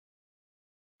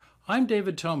I'm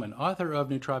David Toman, author of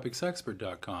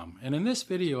nootropicsexpert.com, and in this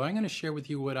video I'm going to share with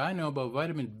you what I know about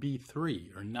vitamin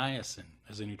B3 or niacin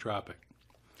as a nootropic.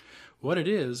 What it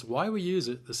is, why we use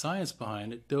it, the science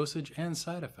behind it, dosage, and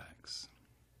side effects.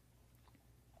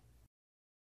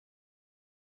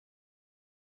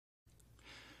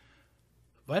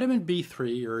 Vitamin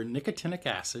B3 or nicotinic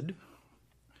acid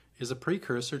is a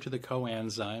precursor to the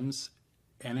coenzymes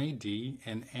NAD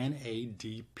and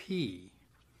NADP.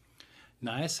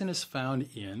 Niacin is found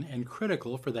in and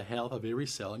critical for the health of every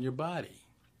cell in your body.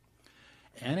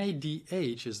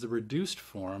 NADH is the reduced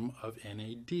form of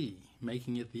NAD,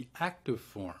 making it the active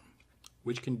form,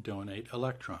 which can donate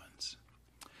electrons.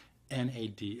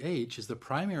 NADH is the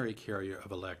primary carrier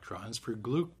of electrons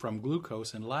from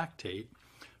glucose and lactate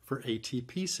for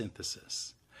ATP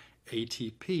synthesis.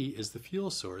 ATP is the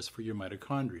fuel source for your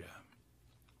mitochondria,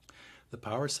 the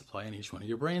power supply in each one of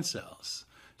your brain cells.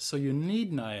 So you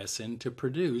need niacin to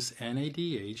produce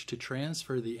NADH to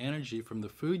transfer the energy from the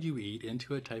food you eat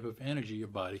into a type of energy your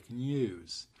body can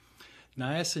use.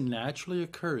 Niacin naturally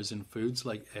occurs in foods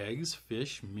like eggs,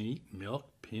 fish, meat, milk,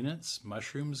 peanuts,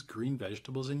 mushrooms, green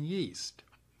vegetables, and yeast.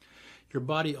 Your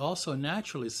body also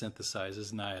naturally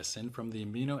synthesizes niacin from the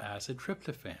amino acid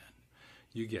tryptophan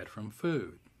you get from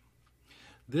food.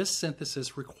 This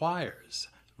synthesis requires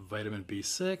vitamin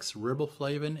B6,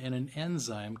 riboflavin, and an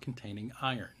enzyme containing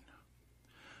iron.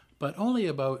 But only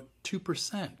about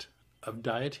 2% of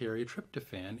dietary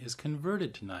tryptophan is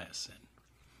converted to niacin.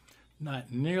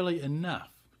 Not nearly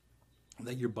enough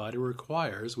that your body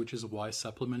requires, which is why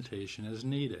supplementation is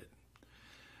needed.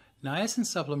 Niacin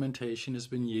supplementation has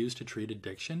been used to treat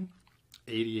addiction,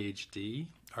 ADHD,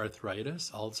 arthritis,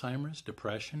 Alzheimer's,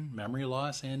 depression, memory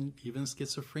loss, and even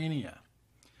schizophrenia,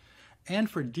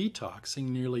 and for detoxing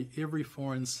nearly every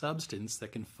foreign substance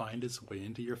that can find its way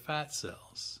into your fat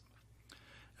cells.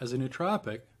 As a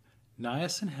nootropic,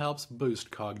 niacin helps boost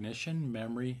cognition,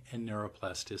 memory, and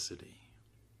neuroplasticity.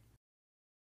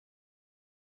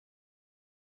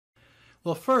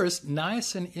 Well, first,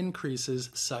 niacin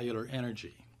increases cellular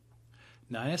energy.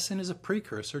 Niacin is a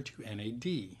precursor to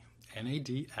NAD.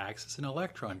 NAD acts as an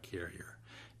electron carrier,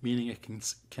 meaning it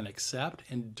can accept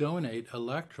and donate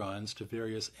electrons to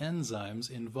various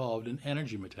enzymes involved in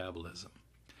energy metabolism.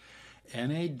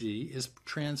 NAD is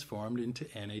transformed into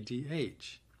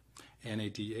NADH.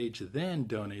 NADH then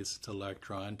donates its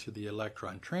electron to the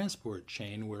electron transport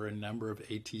chain where a number of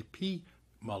ATP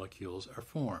molecules are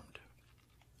formed.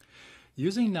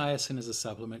 Using niacin as a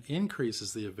supplement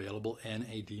increases the available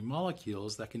NAD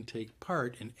molecules that can take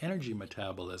part in energy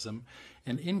metabolism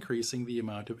and increasing the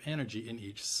amount of energy in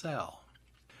each cell.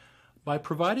 By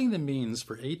providing the means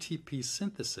for ATP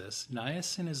synthesis,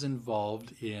 niacin is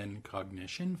involved in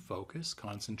cognition, focus,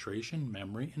 concentration,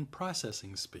 memory, and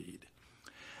processing speed.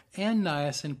 And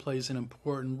niacin plays an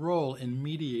important role in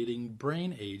mediating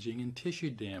brain aging and tissue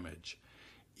damage,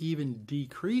 even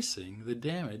decreasing the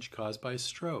damage caused by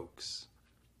strokes.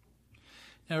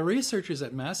 Now, researchers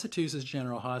at Massachusetts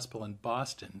General Hospital in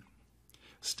Boston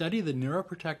study the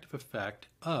neuroprotective effect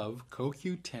of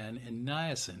CoQ10 and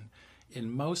niacin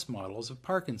in mouse models of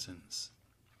Parkinson's.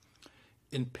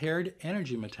 Impaired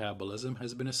energy metabolism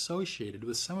has been associated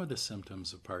with some of the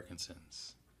symptoms of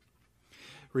Parkinson's.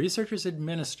 Researchers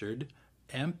administered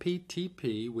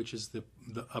MPTP, which is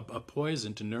a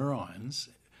poison to neurons.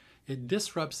 It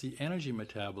disrupts the energy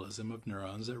metabolism of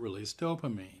neurons that release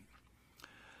dopamine.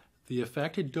 The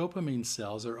affected dopamine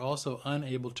cells are also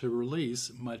unable to release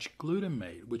much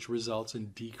glutamate, which results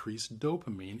in decreased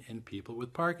dopamine in people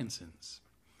with Parkinson's.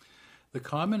 The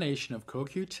combination of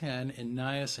CoQ10 and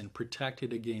niacin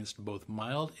protected against both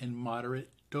mild and moderate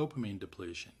dopamine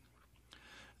depletion.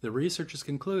 The researchers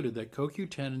concluded that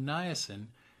CoQ10 and niacin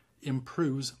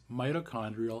improves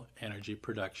mitochondrial energy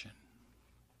production.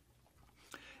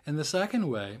 In the second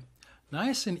way,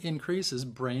 niacin increases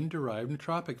brain-derived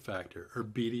nootropic factor, or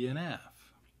BDNF.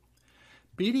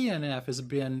 BDNF has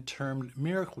been termed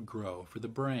miracle grow for the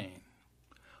brain.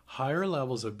 Higher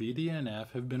levels of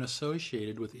BDNF have been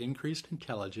associated with increased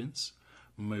intelligence,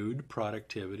 mood,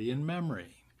 productivity, and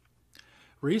memory.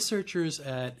 Researchers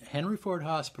at Henry Ford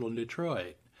Hospital in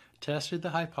Detroit tested the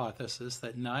hypothesis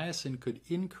that niacin could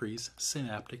increase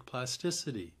synaptic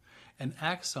plasticity and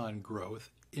axon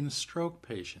growth in stroke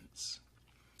patients.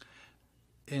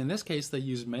 In this case, they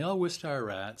used male Wistar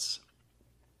rats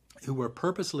who were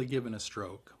purposely given a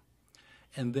stroke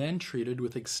and then treated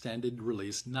with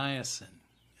extended-release niacin,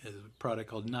 a product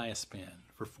called Niaspan,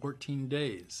 for 14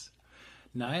 days.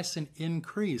 Niacin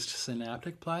increased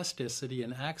synaptic plasticity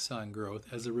and axon growth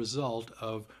as a result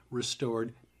of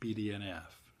restored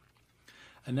BDNF.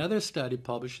 Another study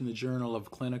published in the Journal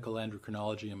of Clinical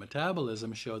Endocrinology and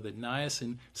Metabolism showed that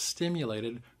niacin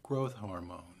stimulated growth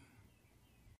hormone.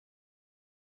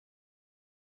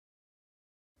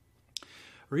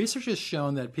 Research has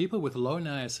shown that people with low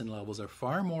niacin levels are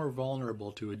far more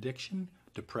vulnerable to addiction,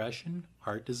 depression,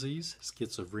 heart disease,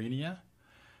 schizophrenia,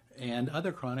 and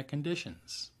other chronic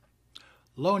conditions.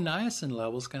 Low niacin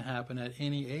levels can happen at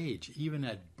any age, even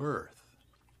at birth.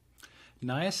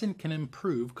 Niacin can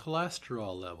improve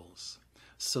cholesterol levels.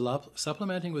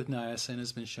 Supplementing with niacin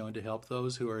has been shown to help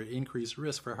those who are at increased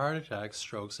risk for heart attacks,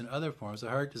 strokes, and other forms of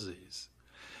heart disease.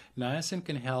 Niacin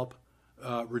can help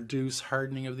reduce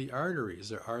hardening of the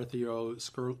arteries, or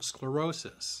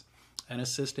arteriosclerosis, and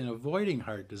assist in avoiding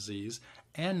heart disease,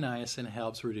 and niacin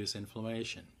helps reduce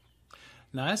inflammation.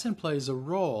 Niacin plays a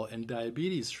role in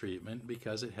diabetes treatment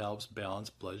because it helps balance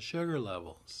blood sugar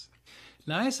levels.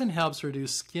 Niacin helps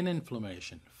reduce skin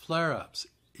inflammation, flare-ups,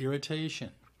 irritation,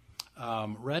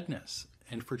 redness,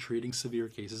 and for treating severe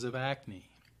cases of acne.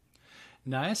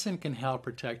 Niacin can help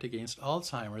protect against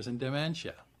Alzheimer's and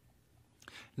dementia.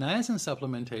 Niacin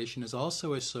supplementation is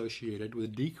also associated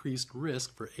with decreased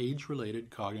risk for age-related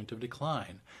cognitive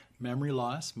decline, memory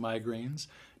loss, migraines,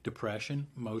 depression,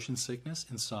 motion sickness,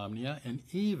 insomnia, and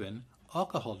even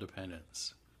alcohol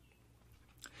dependence.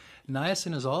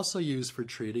 Niacin is also used for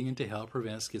treating and to help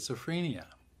prevent schizophrenia.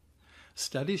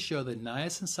 Studies show that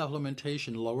niacin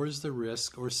supplementation lowers the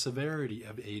risk or severity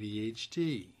of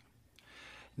ADHD.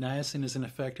 Niacin is an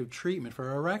effective treatment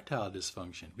for erectile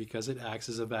dysfunction because it acts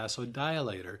as a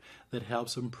vasodilator that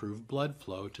helps improve blood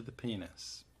flow to the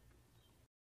penis.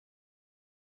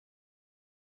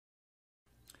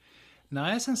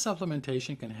 Niacin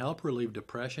supplementation can help relieve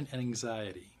depression and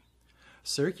anxiety.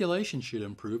 Circulation should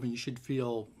improve and you should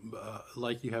feel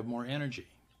like you have more energy.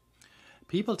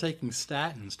 People taking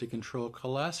statins to control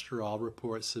cholesterol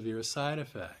report severe side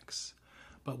effects.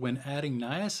 But when adding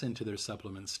niacin to their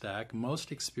supplement stack,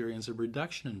 most experience a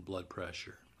reduction in blood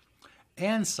pressure.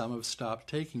 And some have stopped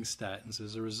taking statins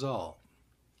as a result.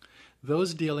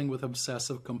 Those dealing with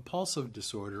obsessive compulsive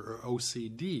disorder, or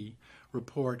OCD,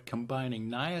 report combining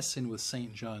niacin with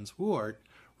St. John's wort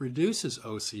reduces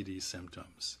OCD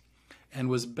symptoms and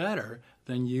was better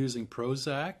than using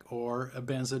Prozac or the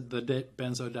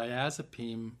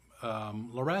benzodiazepine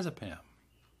lorazepam.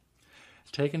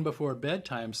 Taken before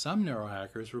bedtime, some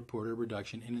neurohackers report a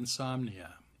reduction in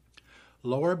insomnia.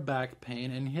 Lower back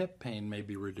pain and hip pain may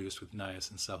be reduced with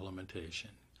niacin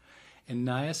supplementation. And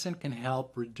niacin can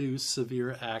help reduce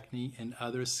severe acne and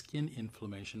other skin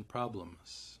inflammation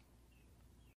problems.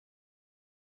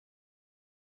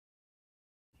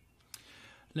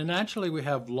 Now, naturally, we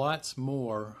have lots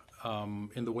more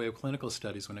in the way of clinical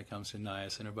studies when it comes to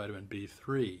niacin or vitamin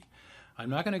B3. I'm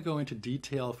not going to go into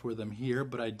detail for them here,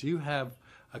 but I do have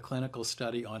a clinical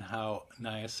study on how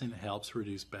niacin helps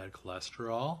reduce bad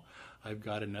cholesterol. I've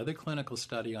got another clinical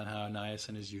study on how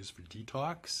niacin is used for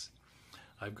detox.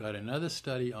 I've got another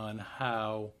study on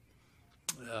how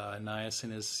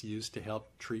niacin is used to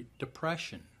help treat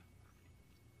depression.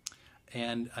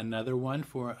 And another one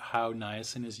for how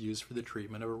niacin is used for the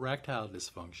treatment of erectile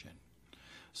dysfunction.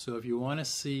 So if you want to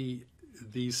see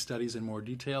these studies in more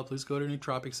detail, please go to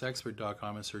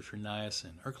nootropicsexpert.com and search for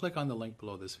niacin, or click on the link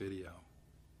below this video.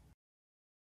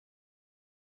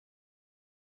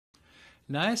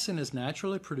 Niacin is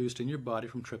naturally produced in your body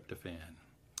from tryptophan.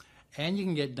 And you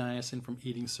can get niacin from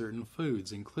eating certain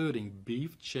foods, including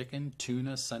beef, chicken,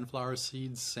 tuna, sunflower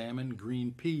seeds, salmon,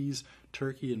 green peas,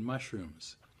 turkey, and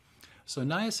mushrooms. So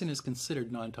niacin is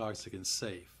considered non-toxic and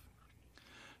safe.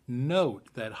 Note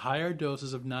that higher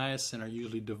doses of niacin are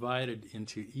usually divided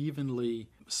into evenly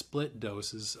split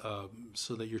doses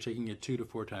so that you're taking it 2 to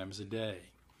 4 times a day.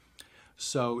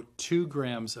 So 2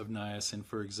 grams of niacin,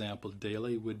 for example,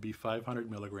 daily would be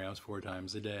 500 milligrams 4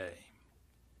 times a day.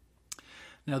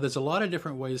 Now, there's a lot of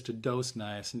different ways to dose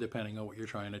niacin depending on what you're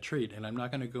trying to treat, and I'm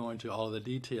not going to go into all of the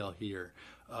detail here.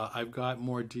 I've got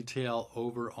more detail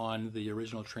over on the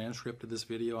original transcript of this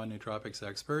video on Nootropics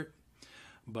Expert.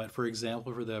 But for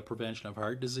example, for the prevention of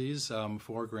heart disease,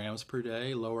 4 grams per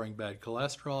day, lowering bad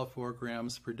cholesterol, 4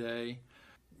 grams per day.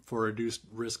 For reduced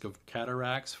risk of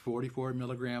cataracts, 44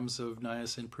 milligrams of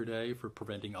niacin per day. For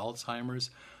preventing Alzheimer's,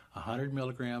 100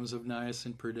 milligrams of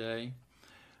niacin per day.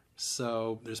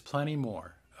 So there's plenty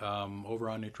more over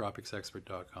on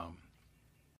nootropicsexpert.com.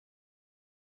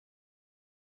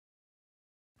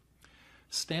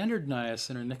 Standard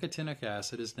niacin, or nicotinic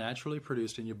acid, is naturally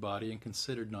produced in your body and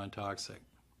considered non-toxic.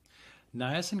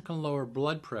 Niacin can lower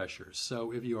blood pressure,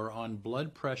 so if you are on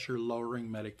blood pressure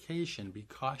lowering medication, be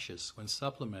cautious when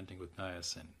supplementing with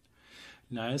niacin.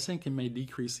 Niacin may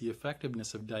decrease the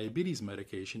effectiveness of diabetes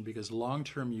medication because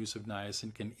long-term use of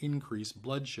niacin can increase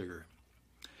blood sugar.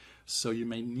 So you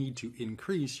may need to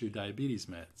increase your diabetes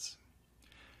meds.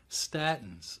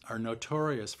 Statins are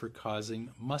notorious for causing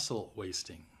muscle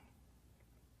wasting.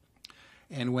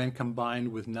 And when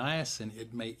combined with niacin,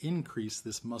 it may increase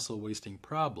this muscle wasting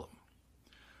problem.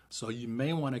 So you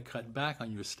may want to cut back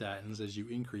on your statins as you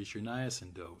increase your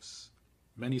niacin dose.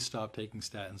 Many stop taking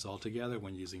statins altogether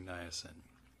when using niacin.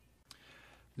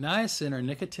 Niacin, or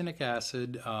nicotinic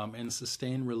acid, and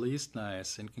sustained-release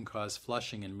niacin can cause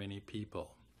flushing in many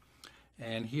people.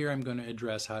 And here I'm going to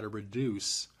address how to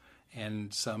reduce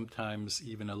and sometimes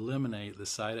even eliminate the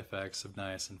side effects of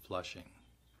niacin flushing.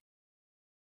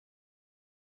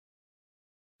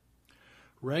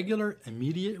 Regular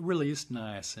immediate-release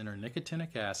niacin, or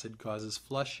nicotinic acid, causes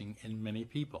flushing in many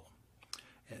people,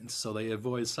 and so they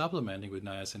avoid supplementing with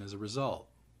niacin as a result.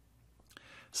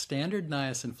 Standard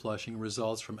niacin flushing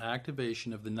results from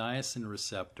activation of the niacin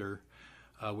receptor,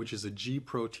 which is a G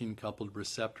protein-coupled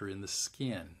receptor in the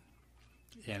skin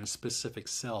and specific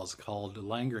cells called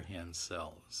Langerhans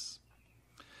cells.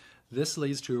 This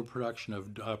leads to a production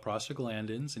of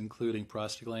prostaglandins, including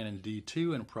prostaglandin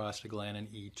D2 and prostaglandin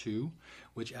E2,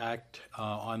 which act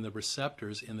on the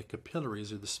receptors in the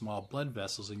capillaries, or the small blood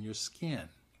vessels in your skin.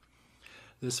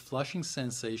 This flushing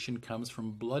sensation comes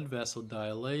from blood vessel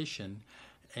dilation,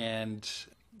 and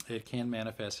it can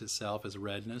manifest itself as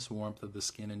redness, warmth of the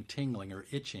skin, and tingling or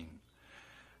itching.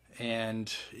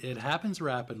 And it happens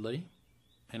rapidly,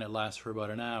 and it lasts for about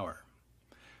an hour.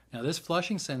 Now, this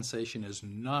flushing sensation is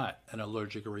not an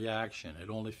allergic reaction. It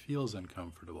only feels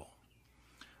uncomfortable.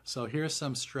 So here are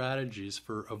some strategies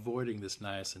for avoiding this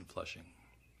niacin flushing.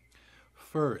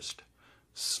 First,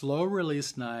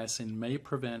 slow-release niacin may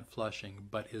prevent flushing,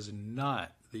 but is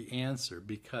not the answer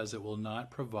because it will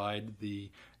not provide the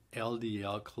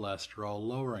LDL cholesterol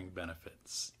lowering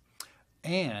benefits.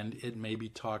 And it may be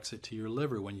toxic to your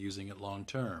liver when using it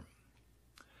long-term.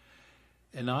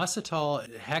 Inositol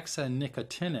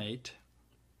hexanicotinate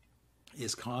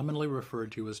is commonly referred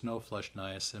to as no-flush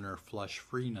niacin or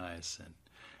flush-free niacin,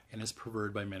 and is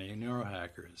preferred by many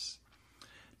neurohackers.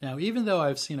 Now, even though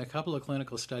I've seen a couple of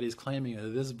clinical studies claiming that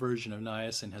this version of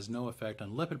niacin has no effect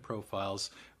on lipid profiles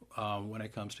when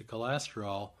it comes to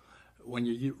cholesterol, when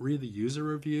you read the user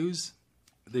reviews,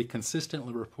 they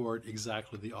consistently report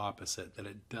exactly the opposite, that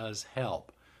it does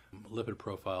help lipid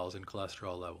profiles and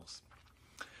cholesterol levels.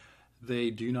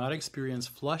 They do not experience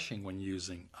flushing when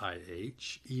using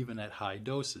IH, even at high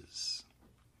doses.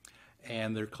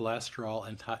 And their cholesterol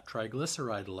and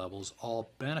triglyceride levels all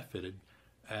benefited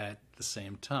at the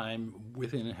same time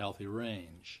within a healthy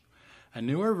range. A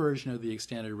newer version of the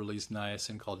extended release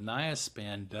niacin called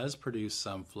Niaspan does produce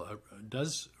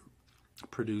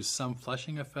some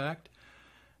flushing effect,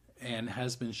 and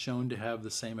has been shown to have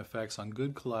the same effects on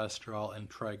good cholesterol and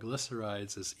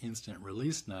triglycerides as instant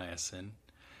release niacin.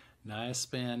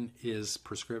 Niaspan is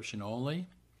prescription only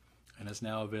and is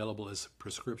now available as a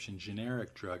prescription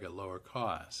generic drug at lower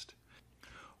cost.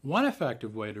 One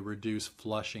effective way to reduce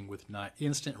flushing with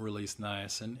instant release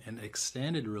niacin and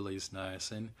extended release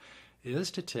niacin is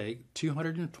to take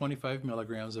 225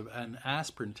 milligrams of an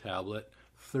aspirin tablet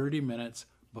 30 minutes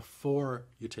before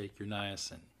you take your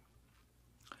niacin.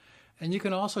 And you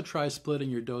can also try splitting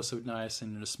your dose of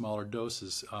niacin into smaller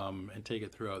doses and take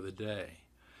it throughout the day.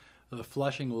 The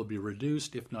flushing will be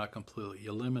reduced, if not completely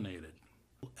eliminated.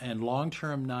 And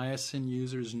long-term niacin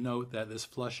users note that this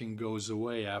flushing goes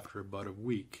away after about a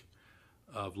week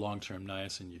of long-term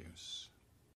niacin use.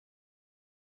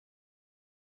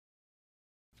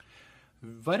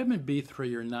 Vitamin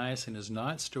B3 or niacin is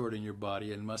not stored in your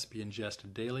body and must be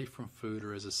ingested daily from food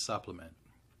or as a supplement.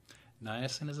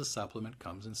 Niacin as a supplement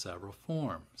comes in several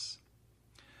forms.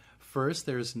 First,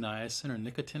 there's niacin or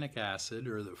nicotinic acid,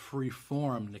 or the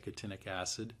free-form nicotinic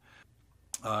acid.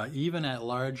 Even at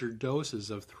larger doses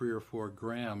of 3 or 4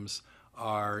 grams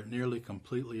are nearly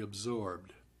completely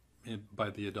absorbed by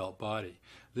the adult body.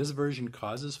 This version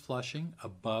causes flushing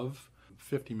above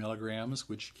 50 milligrams,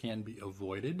 which can be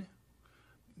avoided.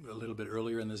 A little bit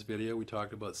earlier in this video, we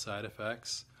talked about side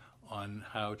effects on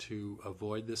how to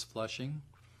avoid this flushing.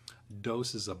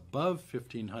 Doses above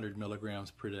 1,500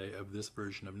 milligrams per day of this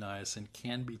version of niacin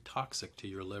can be toxic to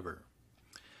your liver.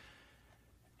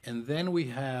 And then we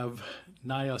have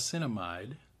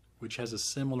niacinamide, which has a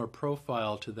similar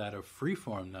profile to that of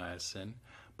free-form niacin,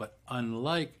 but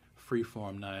unlike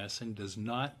free-form niacin, does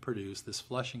not produce this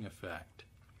flushing effect.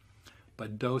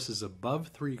 But doses above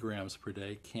 3 grams per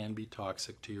day can be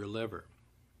toxic to your liver.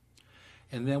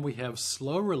 And then we have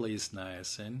slow-release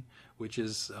niacin, which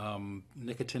is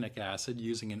nicotinic acid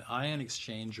using an ion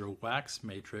exchange or wax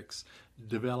matrix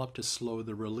developed to slow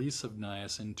the release of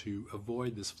niacin to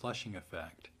avoid this flushing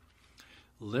effect.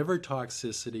 Liver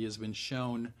toxicity has been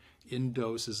shown in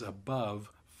doses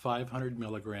above 500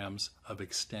 milligrams of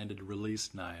extended release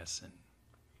niacin.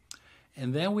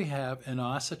 And then we have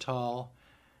inositol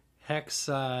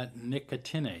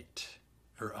hexanicotinate,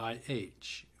 or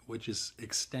IH, which is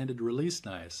extended release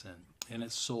niacin, and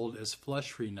it's sold as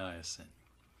flush-free niacin,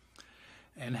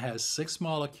 and has 6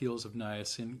 molecules of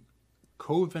niacin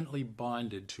covalently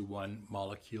bonded to 1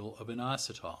 molecule of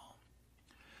inositol.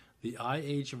 The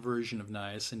IH version of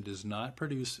niacin does not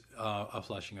produce a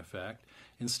flushing effect,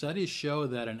 and studies show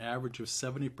that an average of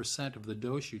 70% of the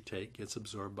dose you take gets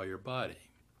absorbed by your body.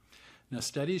 Now,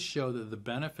 studies show that the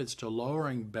benefits to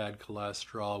lowering bad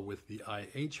cholesterol with the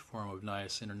IH form of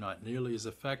niacin are not nearly as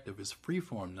effective as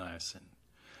free-form niacin.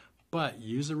 But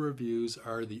user reviews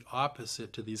are the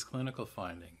opposite to these clinical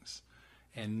findings,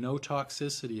 and no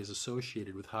toxicity is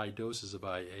associated with high doses of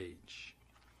IH.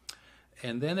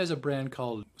 And then there's a brand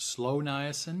called Slow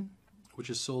Niacin, which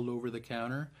is sold over the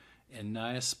counter, and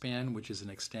Niaspan, which is an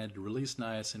extended release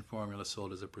niacin formula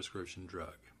sold as a prescription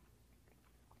drug.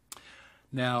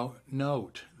 Now,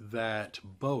 note that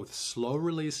both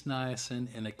slow-release niacin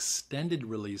and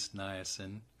extended-release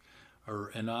niacin,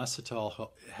 or inositol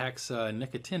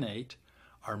hexanicotinate,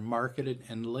 are marketed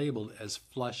and labeled as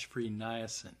flush-free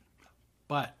niacin,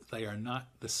 but they are not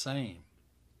the same,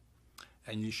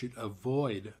 and you should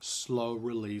avoid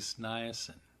slow-release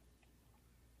niacin.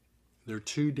 They're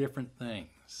 2 different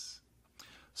things.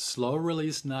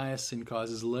 Slow-release niacin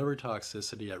causes liver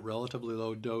toxicity at relatively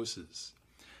low doses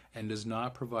and does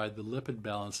not provide the lipid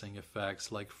balancing effects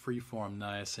like free-form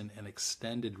niacin and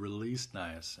extended-release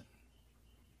niacin.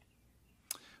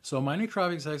 So my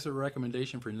nootropics expert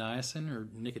recommendation for niacin, or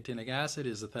nicotinic acid,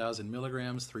 is 1,000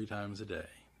 milligrams 3 times a day.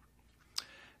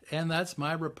 And that's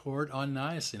my report on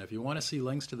niacin. If you want to see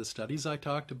links to the studies I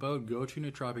talked about, go to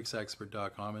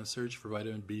nootropicsexpert.com and search for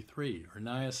vitamin B3 or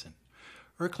niacin,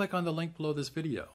 or click on the link below this video.